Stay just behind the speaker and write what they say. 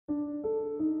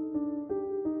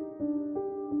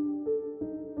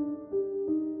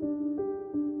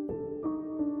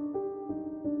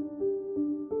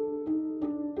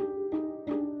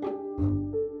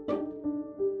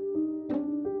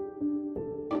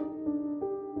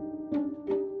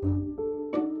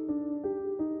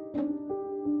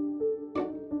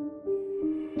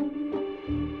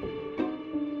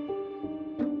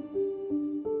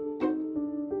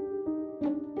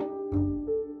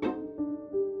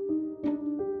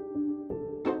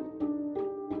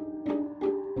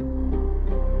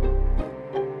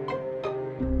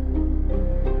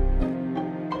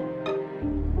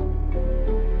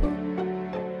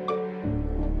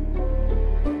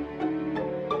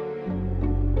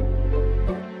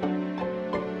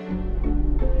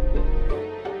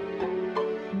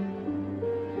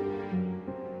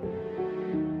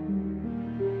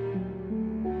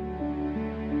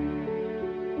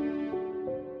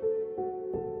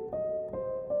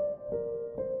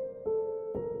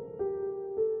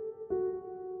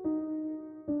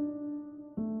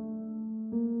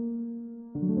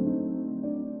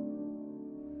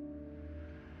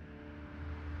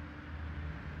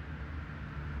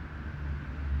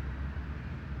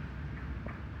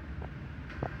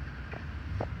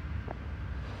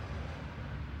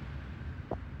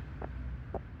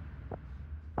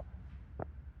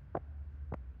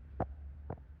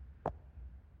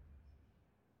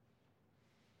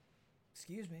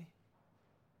Excuse me.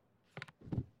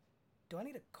 Do I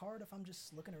need a card if I'm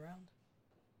just looking around?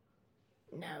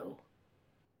 No.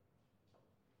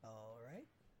 All right.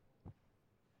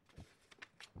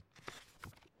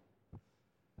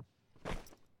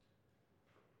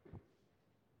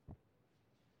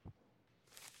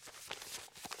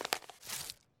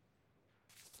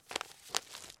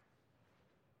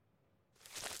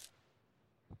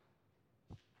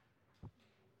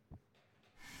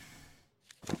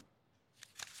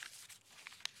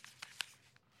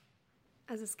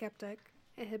 As a skeptic,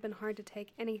 it had been hard to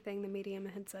take anything the medium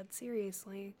had said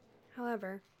seriously.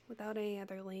 However, without any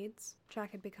other leads,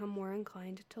 Jack had become more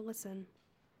inclined to listen.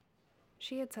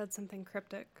 She had said something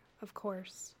cryptic, of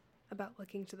course, about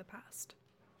looking to the past.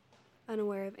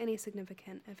 Unaware of any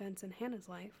significant events in Hannah's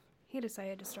life, he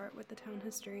decided to start with the town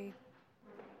history.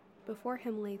 Before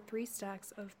him lay 3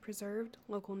 stacks of preserved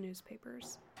local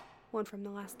newspapers, one from the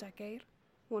last decade,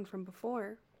 one from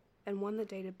before, and one that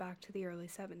dated back to the early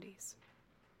 70s.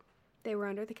 They were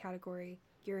under the category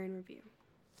Year in Review.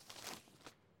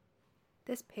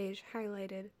 This page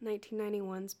highlighted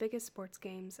 1991's biggest sports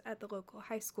games at the local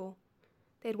high school.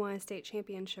 They'd won a state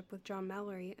championship with John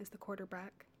Mallory as the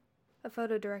quarterback. A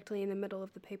photo directly in the middle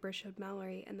of the paper showed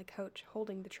Mallory and the coach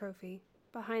holding the trophy.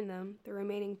 Behind them, the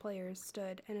remaining players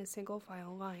stood in a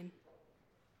single-file line.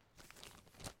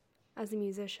 As a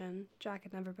musician, Jack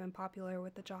had never been popular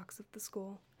with the jocks of the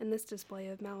school, and this display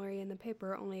of Mallory in the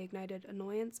paper only ignited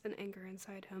annoyance and anger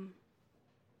inside him.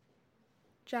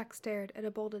 Jack stared at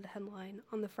a bolded headline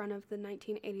on the front of the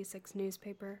 1986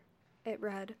 newspaper. It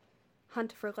read,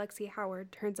 "Hunt for Lexi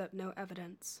Howard turns up no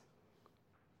evidence."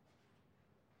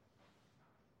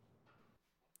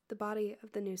 The body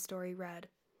of the news story read,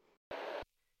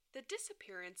 "The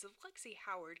disappearance of Lexi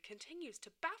Howard continues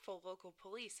to baffle local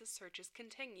police as searches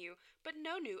continue, but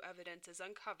no new evidence is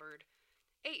uncovered.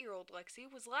 8-year-old Lexi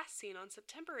was last seen on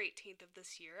September 18th of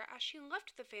this year as she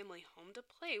left the family home to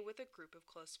play with a group of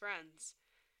close friends.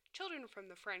 Children from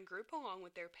the friend group along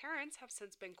with their parents have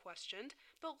since been questioned,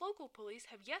 but local police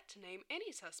have yet to name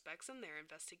any suspects in their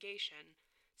investigation.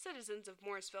 Citizens of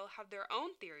Mooresville have their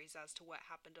own theories as to what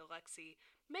happened to Lexi,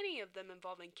 many of them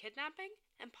involving kidnapping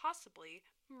and possibly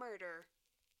murder.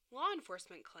 Law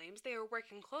enforcement claims they are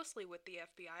working closely with the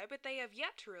FBI, but they have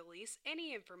yet to release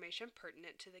any information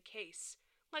pertinent to the case.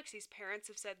 Lexi's parents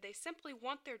have said they simply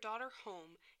want their daughter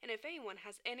home, and if anyone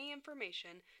has any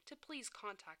information, to please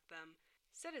contact them.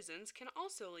 Citizens can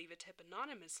also leave a tip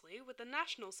anonymously with the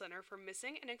National Center for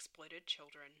Missing and Exploited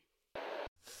Children."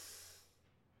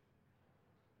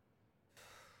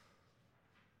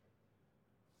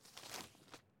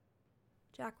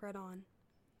 Jack read on.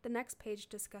 The next page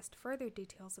discussed further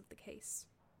details of the case.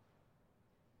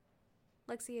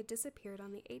 Lexi had disappeared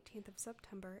on the 18th of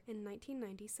September in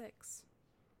 1996.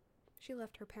 She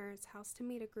left her parents' house to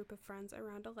meet a group of friends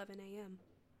around 11 a.m.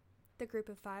 The group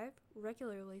of 5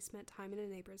 regularly spent time in a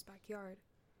neighbor's backyard.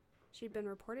 She'd been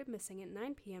reported missing at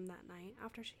 9 p.m. that night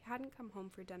after she hadn't come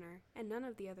home for dinner, and none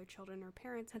of the other children or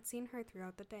parents had seen her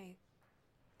throughout the day.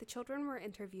 The children were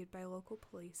interviewed by local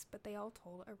police, but they all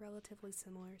told a relatively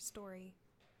similar story.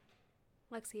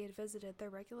 Lexi had visited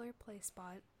their regular play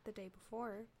spot the day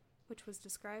before, which was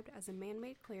described as a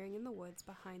man-made clearing in the woods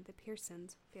behind the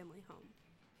Pearsons' family home.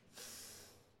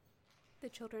 The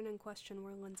children in question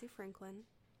were Lindsay Franklin,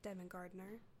 Devin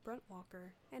Gardner, Brent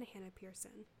Walker, and Hannah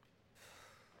Pearson.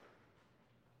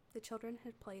 The children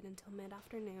had played until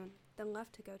mid-afternoon, then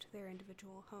left to go to their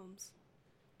individual homes.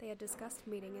 They had discussed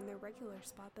meeting in their regular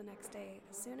spot the next day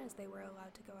as soon as they were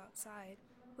allowed to go outside,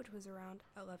 which was around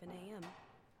 11 a.m.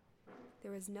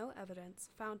 There was no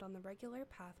evidence found on the regular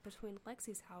path between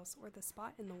Lexi's house or the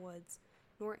spot in the woods,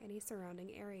 nor any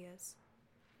surrounding areas.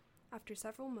 After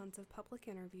several months of public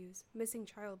interviews, missing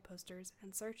child posters,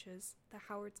 and searches, the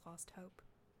Howards lost hope.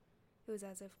 It was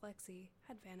as if Lexi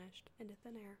had vanished into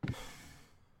thin air.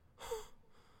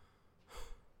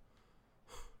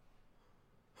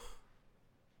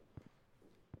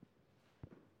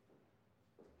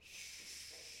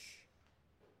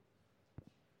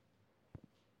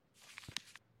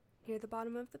 Near the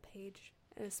bottom of the page,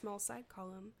 in a small side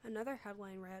column, another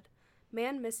headline read,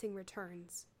 "Man Missing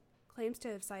Returns. Claims to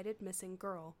have sighted missing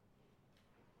girl."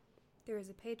 There is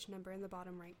a page number in the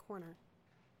bottom right corner.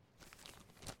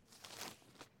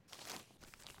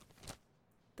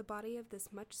 The body of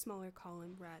this much smaller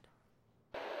column read,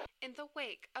 "In the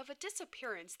wake of a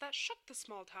disappearance that shook the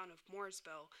small town of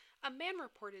Mooresville, a man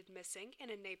reported missing in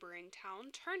a neighboring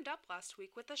town turned up last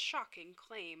week with a shocking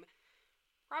claim.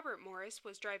 Robert Morris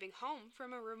was driving home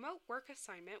from a remote work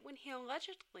assignment when he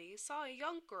allegedly saw a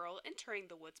young girl entering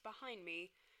the woods behind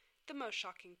me. The most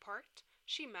shocking part,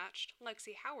 She matched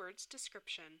Lexi Howard's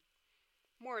description.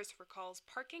 Morris recalls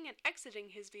parking and exiting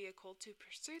his vehicle to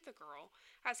pursue the girl,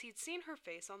 as he'd seen her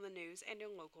face on the news and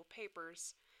in local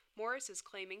papers. Morris is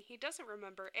claiming he doesn't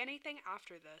remember anything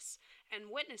after this,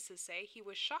 and witnesses say he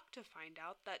was shocked to find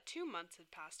out that 2 months had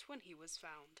passed when he was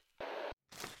found.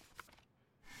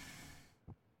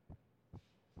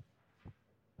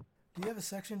 Do you have a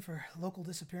section for local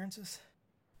disappearances?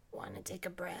 Want to take a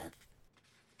breath?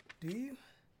 Do you?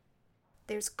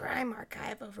 There's crime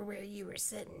archive over where you were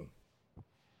sitting.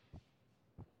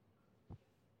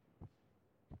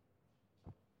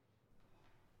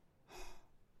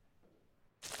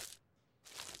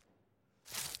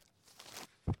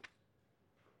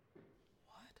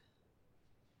 What?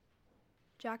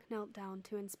 Jack knelt down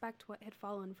to inspect what had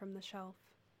fallen from the shelf.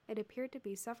 It appeared to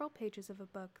be several pages of a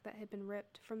book that had been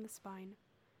ripped from the spine.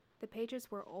 The pages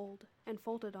were old and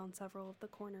folded on several of the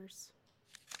corners.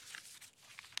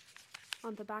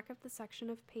 On the back of the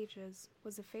section of pages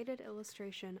was a faded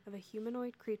illustration of a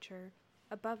humanoid creature.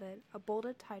 Above it, a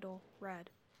bolded title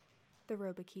read, "The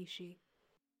Roebuckïshi."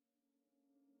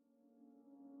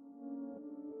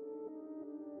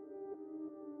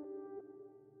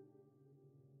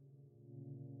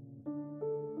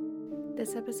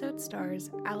 This episode stars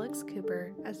Alex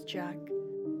Cooper as Jack,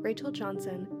 Rachel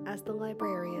Johnson as the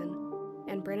librarian,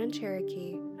 and Brennan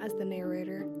Cherokee as the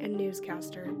narrator and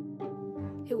newscaster.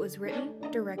 It was written,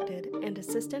 directed, and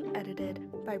assistant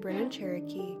edited by Brennan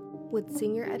Cherokee, with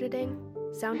senior editing,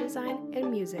 sound design,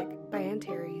 and music by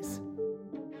Antares.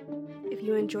 If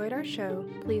you enjoyed our show,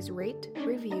 please rate,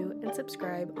 review, and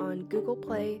subscribe on Google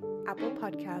Play, Apple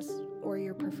Podcasts, or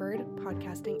your preferred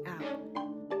podcasting app.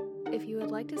 If you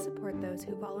would like to support those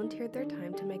who volunteered their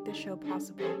time to make the show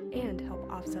possible and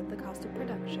help offset the cost of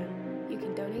production, you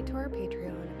can donate to our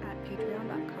Patreon at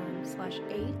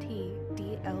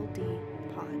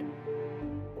patreon.com/atdldpod.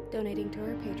 Donating to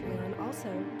our Patreon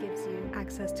also gives you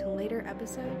access to later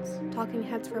episodes, talking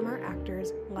heads from our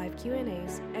actors, live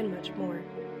Q&As, and much more.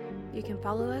 You can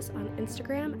follow us on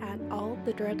Instagram at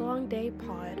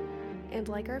allthedreadlongdaypod and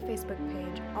like our Facebook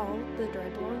page, All the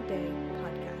Dreadlong Day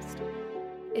Podcast.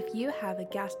 If you have a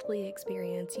ghastly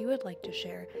experience you would like to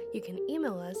share, you can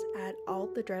email us at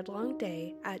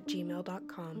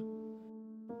allthedreadlongday@gmail.com.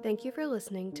 Thank you for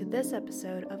listening to this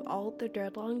episode of All the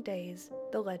Dreadlong Days,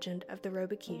 The Legend of the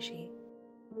Roebuckïshi.